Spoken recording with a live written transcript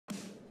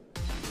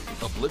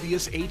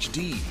Oblivious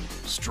HD,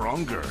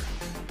 Stronger,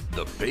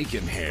 the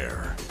Bacon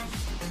Hair.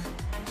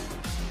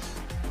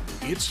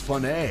 It's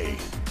Funny,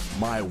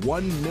 my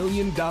 $1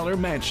 million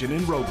mansion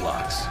in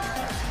Roblox.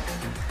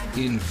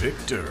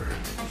 Invictor.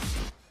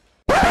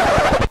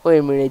 Wait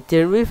a minute,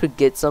 didn't we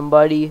forget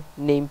somebody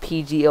named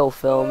PGL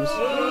Films?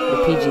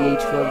 Or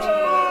PGH Films?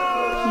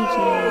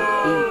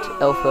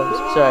 PGH Films,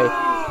 sorry.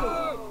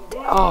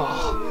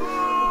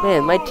 Oh,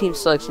 man, my team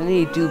sucks. I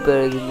need to do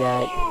better than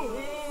that.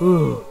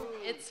 Ooh.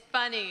 It's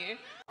funny.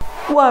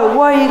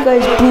 Why are you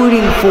guys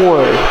booting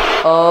for?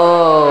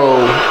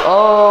 Oh,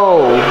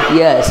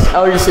 yes,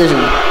 our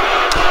decision.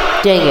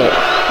 Dang it,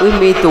 we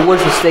made the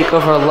worst mistake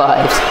of our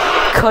lives.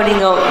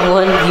 Cutting out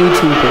one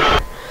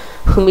YouTuber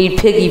who made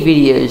piggy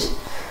videos.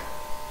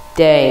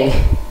 Dang,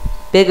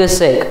 big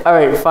mistake.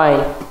 Alright, fine.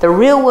 The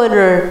real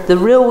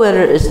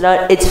winner is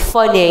not, it's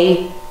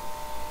Funny.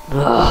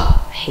 Ugh,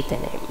 I hate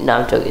that name. No,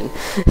 I'm joking.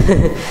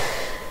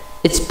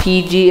 It's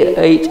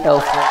PGH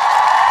Alpha.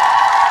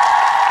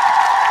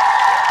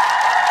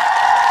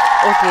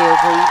 Okay, you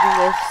can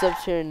guys stop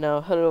sharing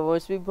now. Hello, I'm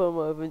speaking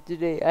Palaremauve,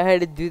 today I had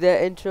to do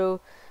that intro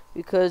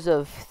because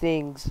of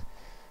things.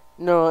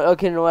 No,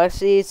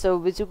 actually, so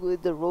basically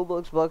the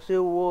Roblox Boxer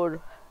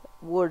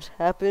Awards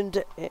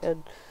happened,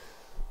 and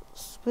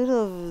instead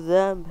of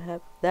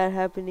that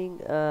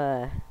happening,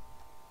 I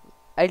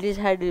just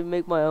had to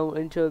make my own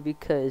intro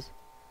because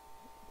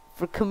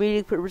for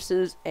comedic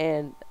purposes,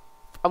 and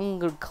I'm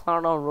gonna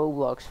clown on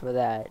Roblox for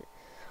that.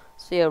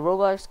 So yeah,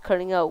 Roblox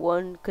cutting out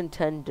one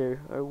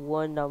contender or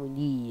one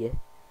nominee.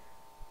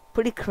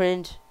 Pretty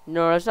cringe.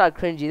 No, that's not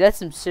cringy. That's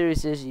some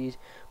serious issues.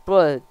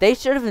 Bro, they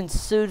should have been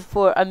sued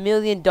for $1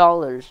 million.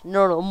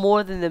 No,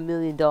 more than $1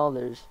 million.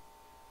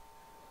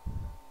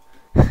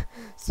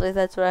 So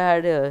that's why I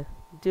had to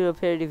do a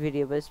parody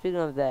video. But speaking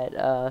of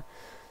that,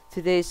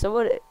 today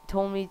someone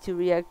told me to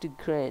react to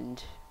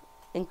cringe.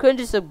 And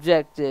cringe is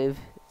subjective.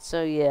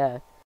 So yeah.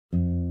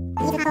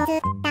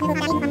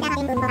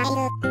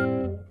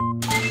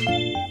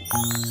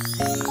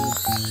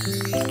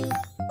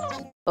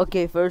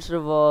 Okay, first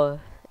of all,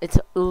 it's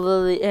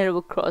literally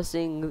Animal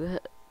Crossing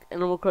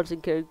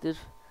characters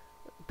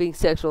being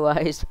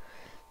sexualized,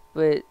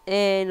 but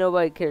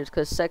nobody cares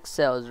because sex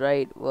sells,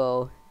 right?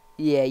 Well,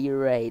 yeah, you're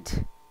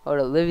right. Hold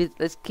on,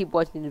 let's keep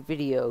watching the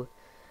video.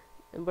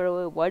 And by the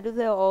way, why do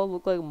they all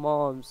look like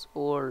moms,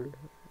 or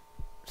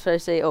should I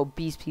say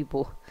obese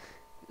people?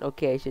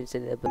 Okay, I shouldn't say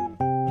that, but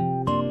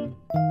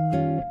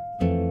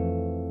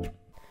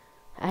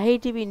I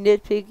hate to be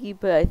nitpicky,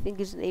 but I think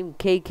his name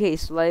KK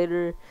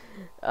Slider.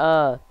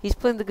 He's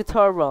playing the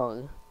guitar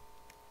wrong.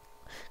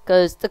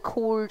 Cause the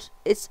chords,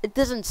 it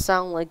doesn't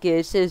sound like it.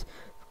 It says,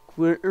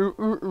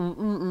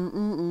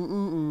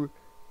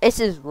 it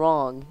says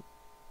wrong,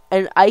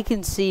 and I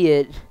can see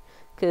it.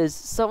 Cause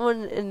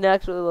someone in the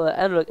actual,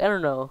 I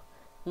don't know.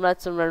 I'm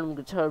not some random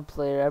guitar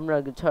player. I'm not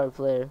a guitar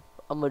player.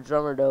 I'm a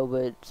drummer though.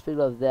 But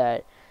speaking of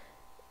that,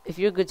 if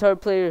you're a guitar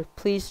player,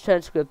 please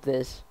transcript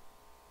this.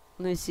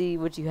 Let me see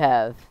what you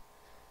have,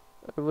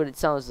 or what it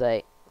sounds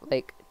like.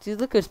 Like, do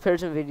look at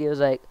person videos,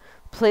 like,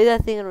 play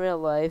that thing in real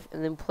life,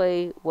 and then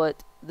play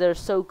what they're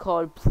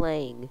so-called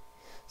playing.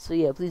 So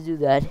yeah, please do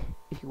that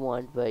if you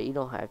want, but you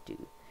don't have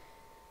to.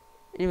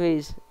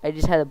 Anyways, I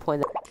just had to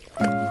point that.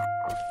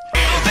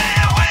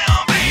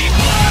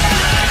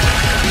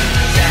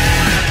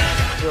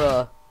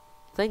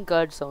 Thank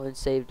God someone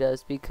saved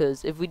us,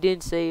 because if we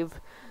didn't save,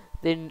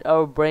 then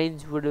our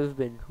brains would have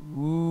been.